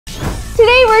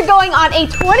we're going on a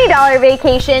 $20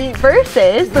 vacation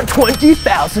versus the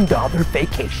 $20,000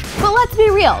 vacation. But let's be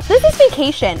real, this is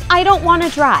vacation. I don't want to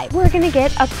drive. We're gonna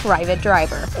get a private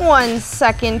driver. 1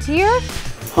 second here.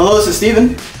 Hello, this is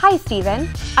Steven. Hi, Steven.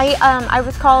 I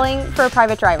was calling for a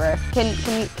private driver. Can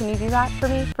you do that for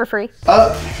me for free?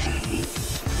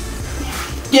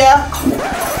 Yeah.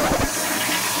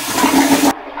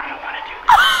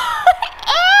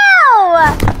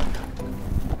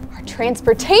 Our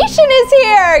transportation is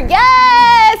here.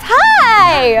 Yes.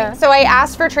 Hi. So I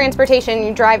asked for transportation.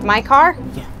 You drive my car?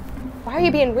 Yeah. Why are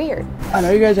you being weird? I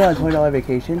know you guys are on a $20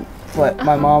 vacation, but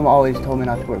my mom always told me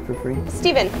not to work for free.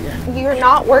 Steven, you're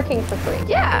not working for free.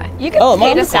 Yeah, you get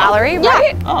paid a salary,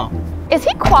 right? Oh. Is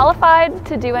he qualified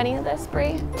to do any of this,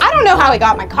 Bree? I don't know how he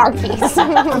got my car keys.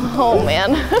 Oh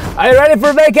man. Are you ready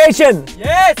for vacation?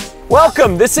 Yes!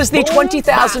 Welcome, this is the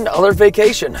 $20,000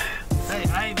 vacation. Hey,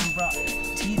 I even brought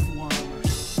teeth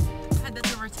warmers.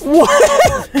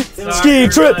 What? Ski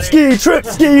trip, ski trip,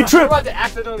 ski I'm trip. about to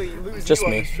accidentally lose Just you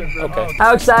on me. this trip, bro. Okay.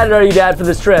 How excited are you, Dad, for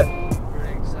this trip?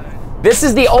 Very excited. This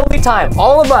is the only time,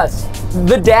 all of us,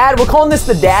 the dad, we're calling this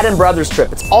the dad and brothers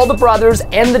trip. It's all the brothers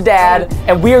and the dad,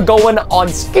 and we are going on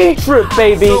ski trip,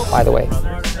 baby. By the way,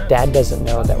 Dad doesn't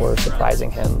know that we're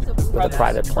surprising him with a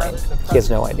private plane. He has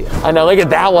no idea. I know, look at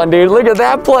that one, dude. Look at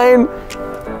that plane.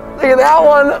 Look at that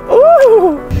one.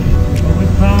 Ooh. Are we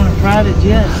flying a private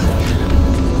jet?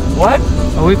 What?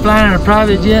 Are we flying a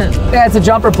private jet? Yeah, it's a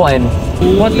jumper plane.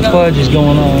 What the fudge is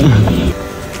going on?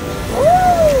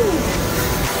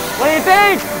 What do you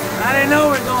think? I didn't know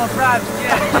we were going private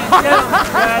jet.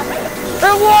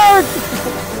 It worked!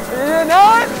 You didn't know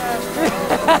it?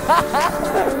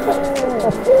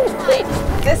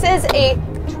 This is a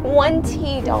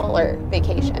 $20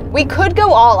 vacation. We could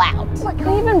go all out. What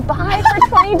can we even buy for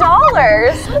 $20?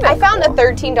 I found a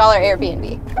 $13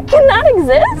 Airbnb. Can that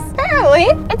exist? Apparently.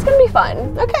 It's gonna be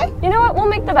fun. Okay. You know what? We'll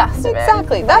make the best of it.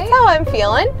 Exactly. That's how I'm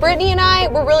feeling. Brittany and I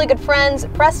were really good friends.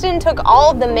 Preston took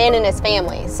all of the men in his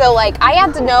family. So like I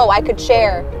had to know I could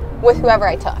share with whoever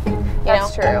I took.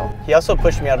 That's true. He also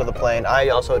pushed me out of the plane. I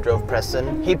also drove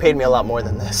Preston. He paid me a lot more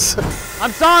than this. I'm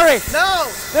sorry. No!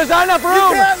 There's not enough room.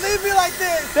 You can't leave me like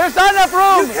this! There's not enough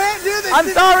room. You can't do this! I'm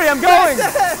sorry, I'm going.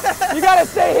 You gotta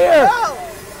stay here. No!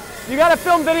 You gotta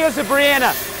film videos of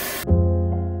Brianna.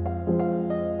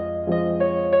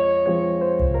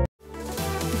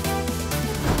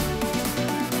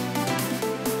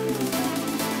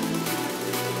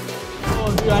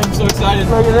 Oh, dude, I'm so excited.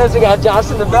 Look at this, we got Josh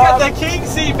in the We got back. the king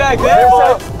seat back there,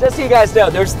 boy. Just so you guys know,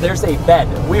 there's a bed.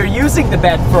 We are using the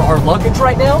bed for our luggage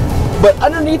right now, but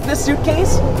underneath this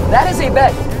suitcase, that is a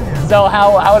bed. So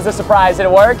how was the surprise? Did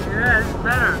it work? Yeah, it's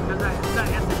better because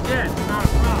it's a jet, it's not a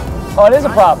prop. Oh, it is a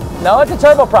prop. No, it's a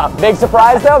turboprop. Big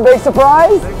surprise though, big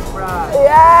surprise. Big surprise.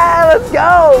 Yeah, let's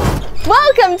go.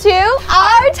 Welcome to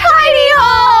our tiny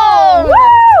home!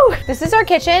 Woo! This is our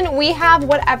kitchen. We have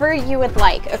whatever you would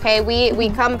like, okay? We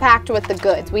come packed with the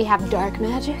goods. We have dark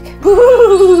magic.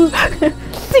 Woo!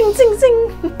 Sing, sing,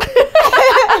 sing.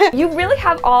 You really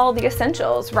have all the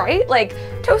essentials, right? Like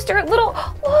toaster,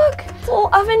 look, it's a little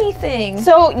oven-y thing.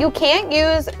 So you can't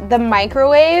use the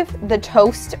microwave, the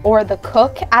toast, or the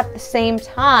cook at the same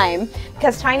time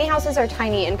because tiny houses are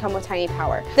tiny and come with tiny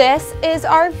power. This is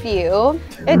our view.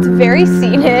 It's very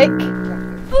scenic.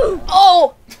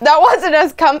 Oh, that wasn't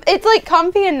as it's like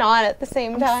comfy and not at the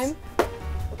same time.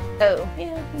 Oh,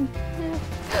 yeah.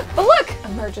 But look,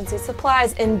 emergency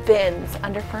supplies in bins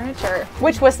under furniture.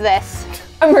 Which was this?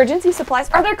 Emergency supplies.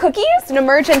 Are there cookies? It's an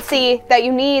emergency that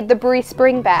you need the Brie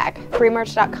Spring Bag.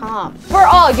 BrieMerch.com. For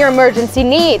all your emergency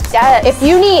needs. Yes. If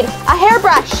you need a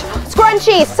hairbrush,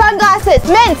 scrunchies, sunglasses,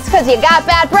 mints, because you got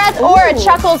bad breath, or a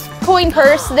Chuckles coin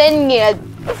purse, then you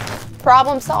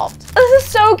problem solved. This is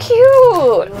so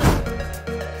cute.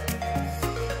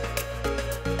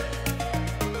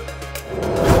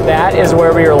 That is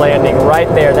where we are landing, right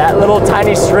there. That little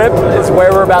tiny strip is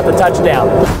where we're about to touch down.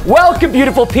 Welcome,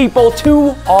 beautiful people,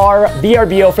 to our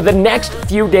VRBO for the next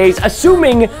few days,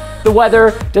 assuming the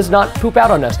weather does not poop out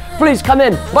on us. Please come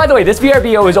in. By the way, this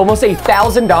VRBO is almost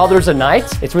 $1,000 a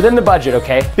night. It's within the budget,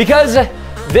 okay? Because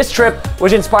this trip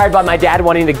was inspired by my dad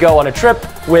wanting to go on a trip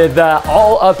with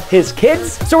all of his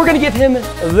kids. So we're gonna give him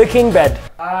the king bed.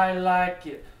 I like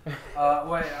it.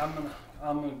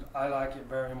 I like it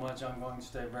very much. I'm going to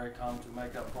stay very calm to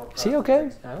make up for. Is he okay?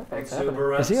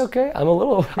 Exuberance. Is he okay? I'm a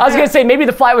little. I was gonna say maybe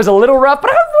the flight was a little rough,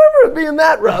 but I don't remember it being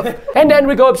that rough. And then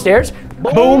we go upstairs.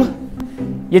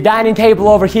 Boom. Your dining table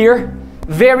over here.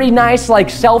 Very nice, like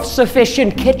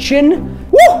self-sufficient kitchen.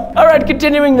 Woo! All right,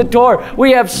 continuing the tour.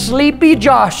 We have Sleepy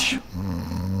Josh.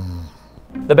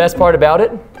 The best part about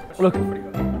it, looking pretty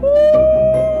good.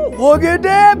 Look at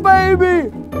that, baby!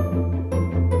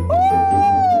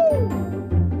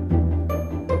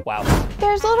 Wow.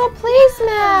 There's little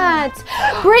placemats.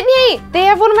 Brittany, they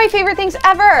have one of my favorite things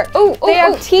ever. They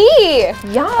have tea.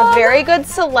 Yum. A very good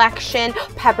selection.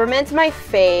 Peppermint's my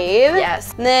fave.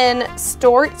 Yes. And then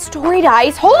story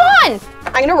dice. Hold on.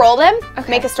 I'm gonna roll them. Okay.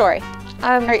 Make a story.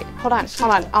 All right, hold on.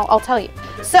 I'll tell you.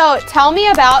 So tell me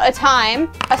about a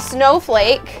time a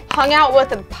snowflake hung out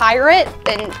with a pirate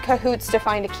in cahoots to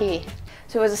find a key.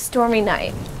 So it was a stormy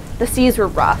night. The seas were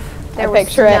rough. There was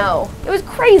picture it. snow. It was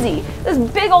crazy. This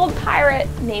big old pirate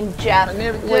named Jeff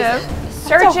was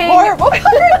searching.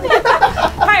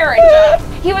 Pirate Jeff.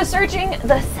 He was searching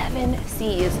the 7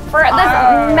 seas for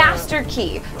this master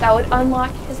key that would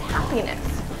unlock his happiness.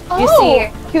 You see,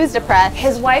 he was depressed.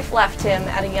 his wife left him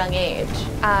at a young age.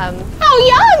 How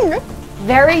young?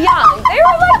 Very young. They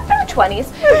were like their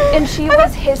 20s. And she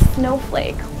was his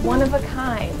snowflake, one of a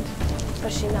kind.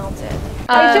 But she melted.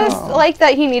 I just like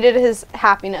that he needed his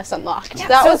happiness unlocked. Yeah,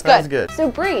 that so- was good. That's good. So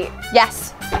Bree,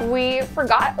 Yes. we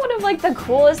forgot one of like the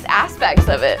coolest aspects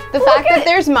of it. The fact that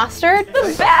there's mustard.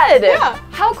 the bed. Yeah.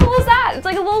 How cool is that? It's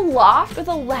like a little loft with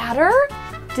a ladder.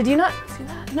 Did you not see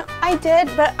that? No, I did,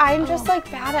 but I'm just like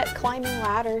bad at climbing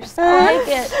ladders. I like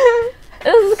it.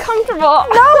 This is comfortable. No,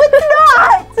 it's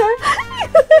not.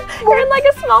 You're in like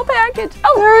a small package.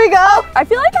 Oh, There we go. I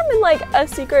feel like I'm in like a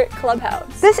secret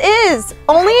clubhouse. This is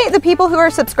only the people who are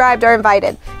subscribed are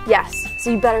invited. Yes, so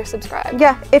you better subscribe.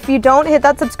 Yeah, if you don't hit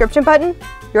that subscription button,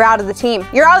 you're out of the team.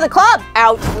 You're out of the club.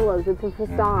 Out. It's a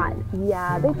facade.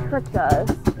 Yeah, they tricked us.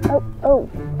 Oh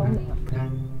no.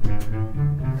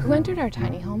 Who entered our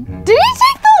tiny home? Did he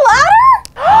take the ladder?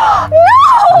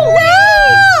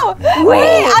 No!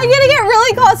 Wait, I'm gonna get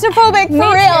really claustrophobic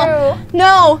for real. too.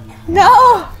 No.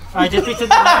 I just pictured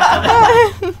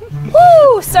the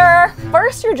Woo, sir.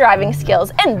 First your driving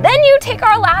skills, and then you take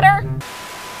our ladder.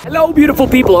 Hello, beautiful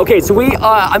people. Okay, so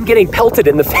I'm getting pelted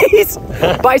in the face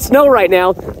by snow right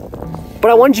now, but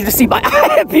I wanted you to see my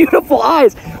beautiful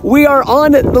eyes. We are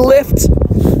on the lift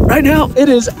right now. It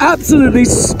is absolutely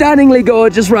stunningly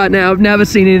gorgeous right now. I've never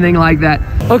seen anything like that.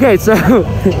 Okay, so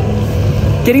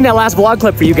getting that last vlog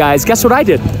clip for you guys, guess what I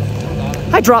did?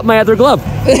 I dropped my other glove.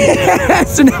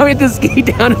 So now we have to ski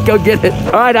down and go get it.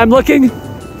 All right, I'm looking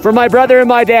for my brother and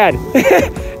my dad.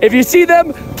 If you see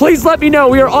them, please let me know.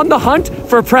 We are on the hunt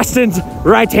for Preston's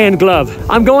right-hand glove.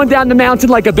 I'm going down the mountain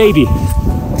like a baby.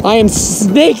 I am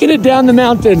snaking it down the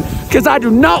mountain because I do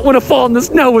not want to fall in the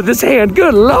snow with this hand.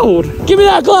 Good Lord. Give me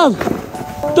that glove.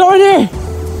 Throw it in.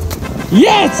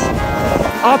 Yes!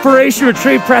 Operation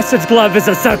Retrieve Preston's glove is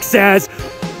a success.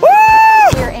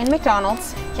 Woo! We're in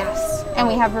McDonald's. Yes. And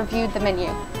we have reviewed the menu.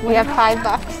 We have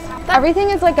 $5. Everything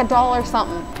is like $1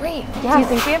 something. Great. Do you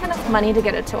think we have enough money to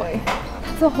get a toy?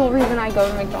 That's the whole reason I go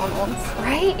to McDonald's.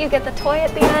 Right? You get the toy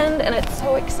at the end, and it's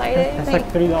so exciting. That's like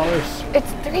 $3.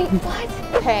 It's 3. What?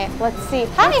 Okay, let's see.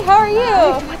 Hi, how are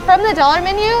you? From the dollar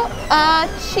menu,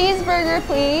 cheeseburger,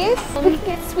 please. We can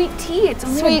get sweet tea. It's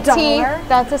only Sweet tea, $1.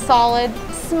 that's a solid.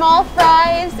 Small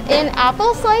fries in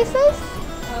apple slices?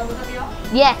 Would that be all?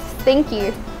 Yes, thank you.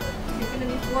 You're gonna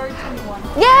need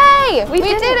 4.21. Yay! We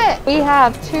did did it. We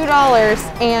have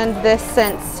 $2 and this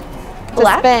cents to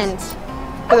Left? spend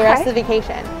for the rest Okay. of the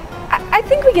vacation. I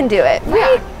think we can do it,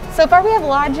 right? So far we have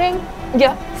lodging,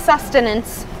 Yeah.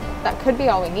 sustenance. That could be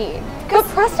all we need. But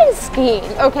Preston's skiing,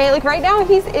 okay? Like right now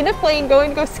he's in a plane going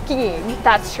to go skiing.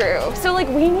 That's true. So like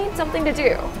we need something to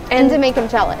do. And to make him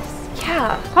jealous.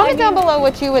 Yeah. Comment down below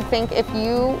what you would think if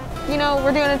you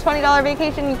were doing a $20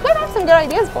 vacation. You could have some good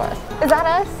ideas for us. Is that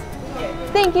us?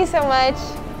 Thank you so much.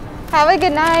 Have a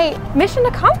good night. Mission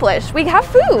accomplished. We have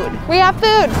food. We have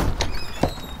food.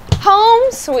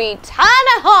 Home sweet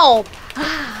home.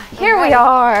 Here we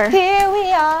are. Here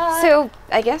we are. So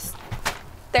I guess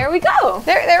there we go.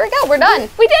 There we go. We're done.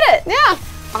 We did it. Yeah.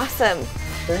 Awesome.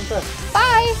 Very impressive.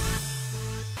 Bye.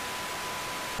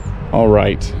 All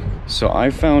right, so I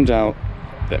found out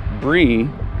that Bree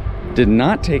did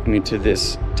not take me to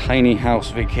this tiny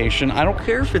house vacation. I don't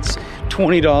care if it's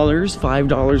 $20,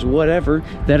 $5, whatever.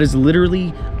 That is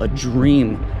literally a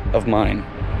dream of mine.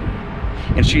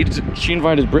 And she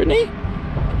invited Brittany?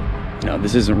 No,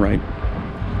 this isn't right.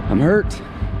 I'm hurt,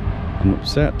 I'm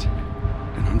upset,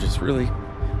 and I'm just really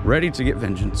ready to get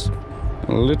vengeance.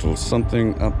 A little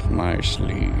something up my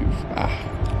sleeve.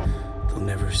 They'll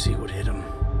never see what hit him.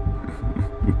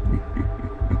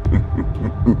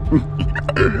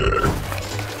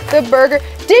 The burger.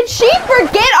 Did she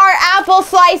forget our apple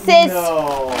slices?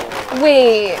 No.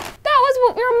 Wait. That was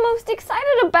what we were most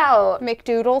excited about.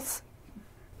 McDoodles.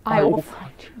 I will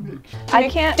find I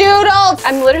can't. Doodles!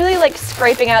 I'm literally like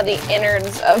scraping out the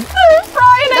innards of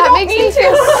Brian. That makes me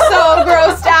feel so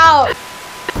grossed out.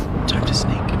 Time to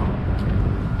sneak.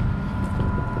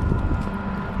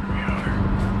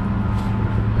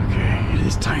 Okay, it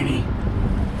is tiny.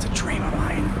 It's a dream of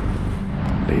mine.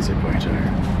 Laser pointer.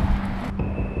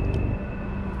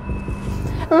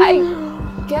 I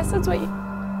guess that's what you.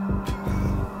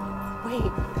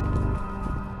 Wait.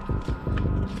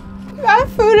 I got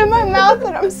food in my mouth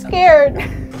and I'm scared.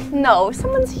 No,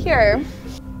 someone's here.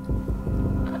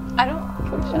 I don't.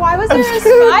 Why was there a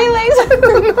spy laser?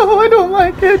 No, I don't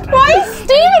like it. Why is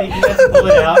Steven?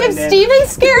 If Steven's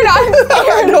scared, I'm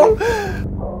scared.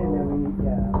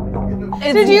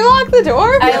 Did you lock the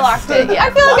door? I locked it, yeah. I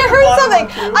feel like I heard something.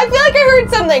 I feel like I heard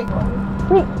something.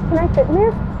 Wait, can I sit in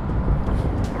there?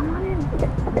 Come on in.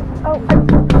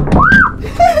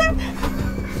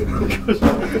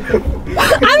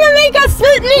 I'm gonna make us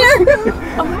sit in here.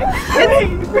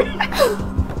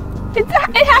 It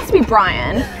has to be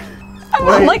Brian.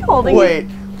 I'm like holding. Wait.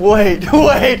 Please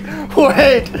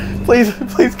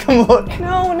come look.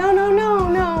 No.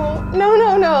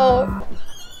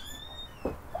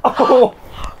 Oh,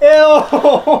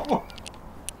 ew.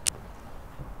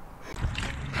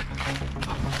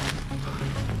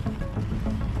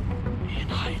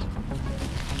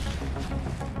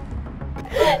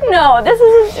 No, this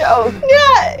is a joke.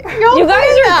 Yeah, You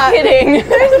guys are kidding.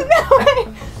 There's no way.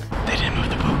 They didn't move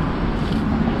the boat.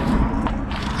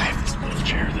 I have this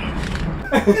wheelchair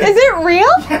though. Is it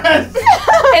real?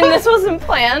 And this wasn't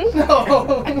planned?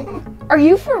 No. Are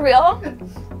you for real?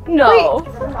 No.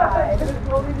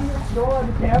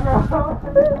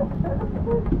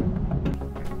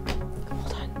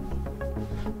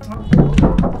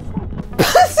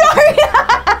 Sorry.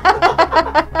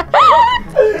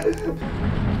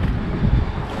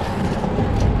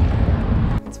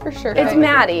 It's for sure. It's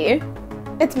Maddie.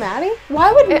 It's Maddie?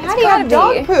 Why would It's Maddie gotta have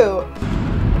dog be. poo?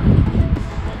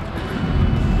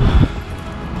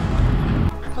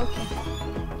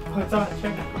 What's on?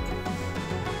 Check it.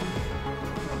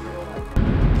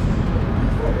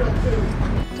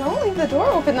 Don't leave the door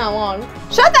open that long.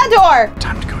 Shut that door!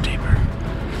 Time to go deeper.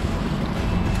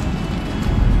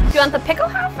 Do you want the pickle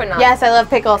half or not? Yes, I love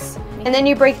pickles. And then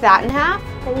you break that in half.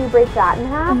 And you break that in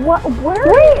half? What?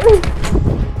 Wait!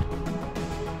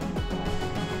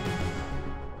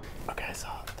 Okay, I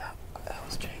saw it. That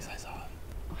was Chase. I saw it.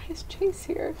 Why is Chase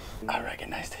here? I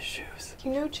recognized his shoes.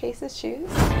 You know Chase's shoes?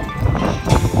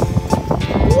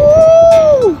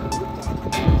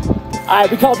 All right,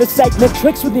 we call this segment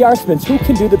Tricks with the Arsemans. Who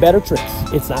can do the better tricks?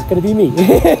 It's not gonna be me.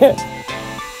 Hey!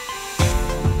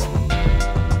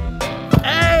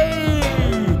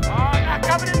 Oh, not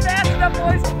coming in fast enough,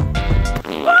 boys.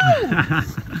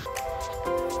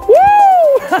 Woo!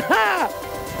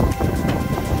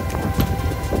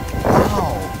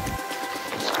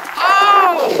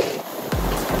 Oh!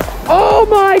 Oh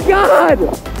my God!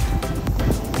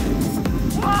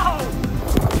 Whoa!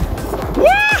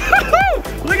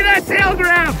 Woo! Look at that tail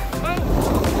grab!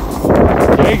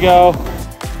 There you go.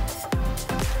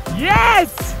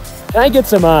 Yes! Can I get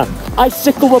some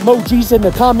icicle emojis in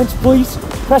the comments, please?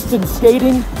 Preston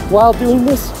skating while doing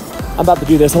this. I'm about to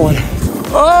do this one.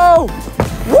 Oh!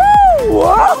 Woo!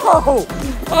 Whoa!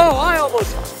 Oh,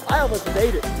 I almost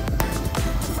made it.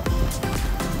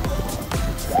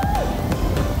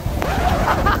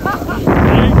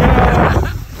 There you go.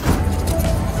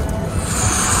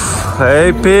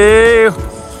 Hey P,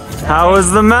 how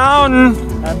was the mountain?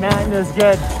 That mountain is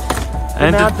good. The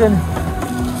And mountain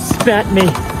spent me.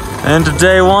 And to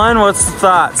day one, what's the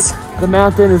thoughts? The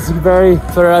mountain is very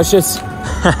ferocious.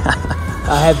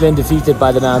 I have been defeated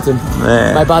by the mountain.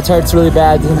 Man. My butt hurts really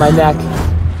bad in my neck.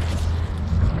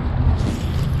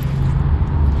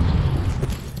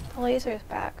 The laser's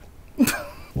back.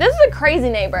 This is a crazy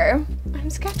neighbor. I'm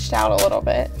sketched out a little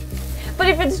bit. But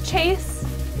if it's Chase,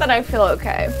 then I feel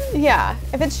okay. Yeah,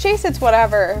 if it's Chase, it's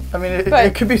whatever. I mean, But-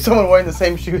 it could be someone wearing the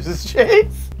same shoes as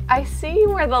Chase. I see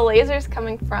where the laser's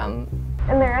coming from.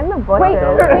 And they're in the bushes.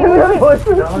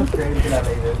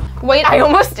 Wait, I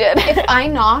almost did. if I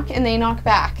knock and they knock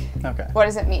back, Okay. what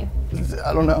does it mean?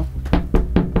 I don't know.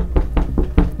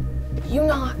 You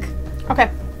knock. Okay.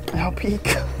 I'll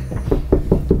peek.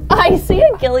 I see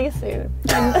a ghillie suit.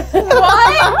 What?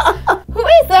 Who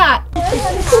is that?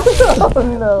 Oh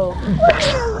no.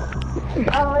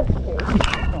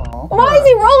 Why is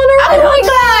he rolling around like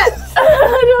that? I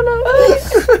don't know.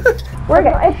 We're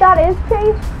good. If that is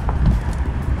Chase.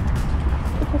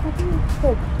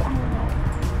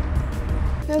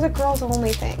 There's a girls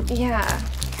only thing. Yeah.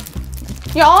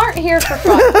 Y'all aren't here for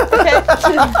fun, okay?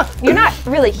 You're not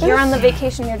really here on the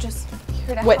vacation, you're just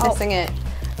witnessing it.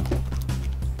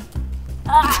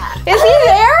 Is he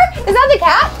there? Is that the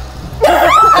cat?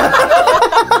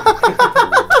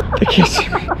 They can't see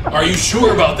me. Are you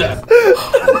sure about that?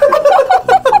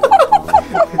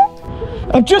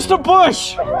 I'm just a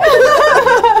bush.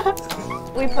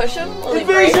 We push him? Will he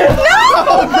Invasion! break?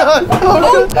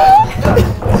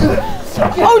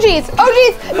 Oh geez, oh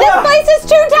geez, this place is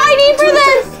too tiny for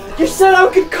this! You said I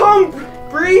could come,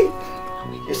 Bree.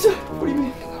 You said, what do you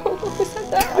mean?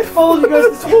 I followed you guys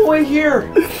this whole way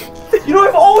here. You know,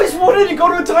 I've always wanted to go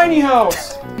to a tiny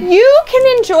house. You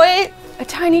can enjoy A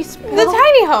tiny the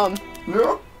tiny home.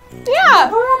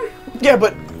 Yeah. Yeah,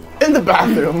 but in the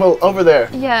bathroom, well, over there.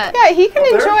 Yeah. Yeah, he can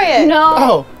enjoy it. No.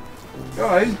 Oh.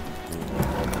 Guys,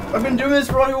 I've been doing this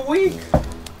for like a week.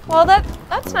 Well,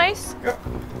 that's nice.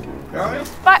 Guys.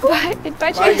 Bye,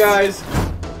 Chase. Bye, guys.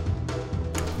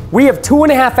 We have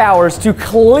 2.5 hours to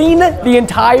clean the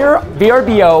entire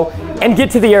VRBO and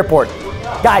get to the airport.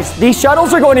 Guys, these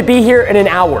shuttles are going to be here in an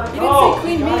hour.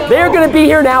 They're going to be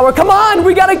here in an hour. Come on,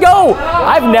 we got to go.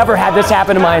 I've never had this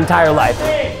happen in my entire life.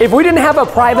 If we didn't have a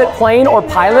private plane or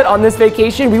pilot on this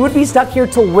vacation, we would be stuck here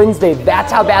till Wednesday.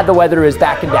 That's how bad the weather is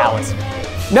back in Dallas.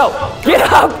 No, get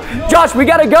up. Josh, we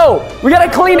gotta go. We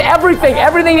gotta clean everything.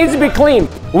 Everything needs to be clean.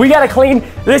 We gotta clean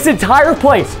this entire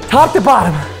place, top to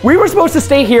bottom. We were supposed to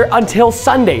stay here until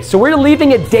Sunday, so we're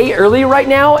leaving a day early right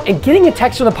now, and getting a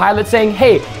text from the pilot saying,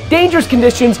 hey, dangerous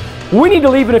conditions, we need to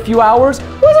leave in a few hours,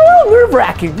 was a little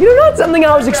nerve-wracking. You know, not something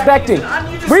I was expecting.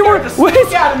 We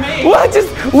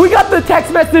got the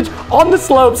text message on the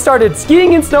slope, started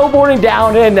skiing and snowboarding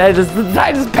down, and I just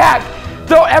packed.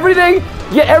 Throw everything,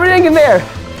 get everything in there.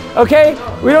 Okay,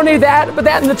 we don't need that. Put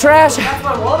that in the trash. That's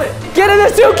why I love it. Get in the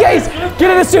suitcase. Get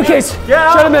in the suitcase.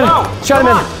 Shut him in. Shut him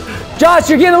in. Josh,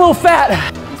 you're getting a little fat.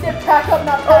 He said pack up,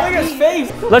 not Oh, pack. look at his face.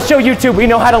 Let's show YouTube we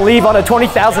know how to leave on a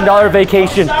 $20,000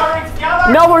 vacation.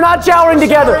 No, we're not showering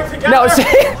together. No, see?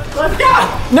 Let's go.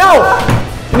 No.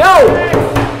 No.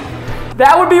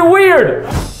 That would be weird.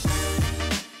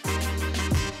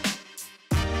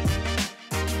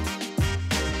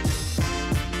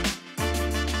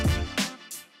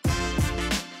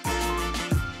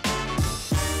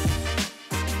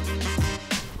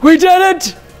 We did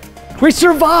it! We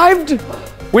survived!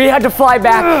 We had to fly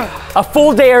back a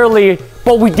full day early,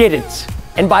 but we did it.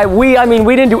 And by we, I mean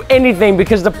we didn't do anything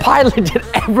because the pilot did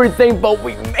everything, but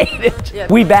we made it. Yeah.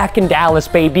 We back in Dallas,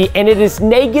 baby, and it is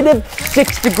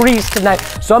 -6 degrees tonight.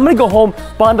 So I'm gonna go home,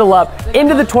 bundle up,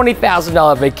 into the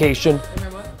 $20,000 vacation.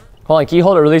 Hold on, can you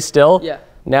hold it really still? Yeah.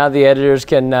 Now the editors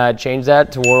can change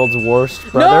that to world's worst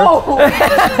brother. No!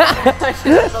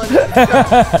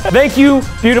 Thank you,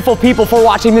 beautiful people, for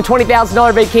watching the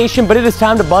 $20,000 vacation, but it is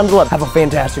time to bundle up. Have a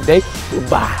fantastic day.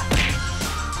 Bye.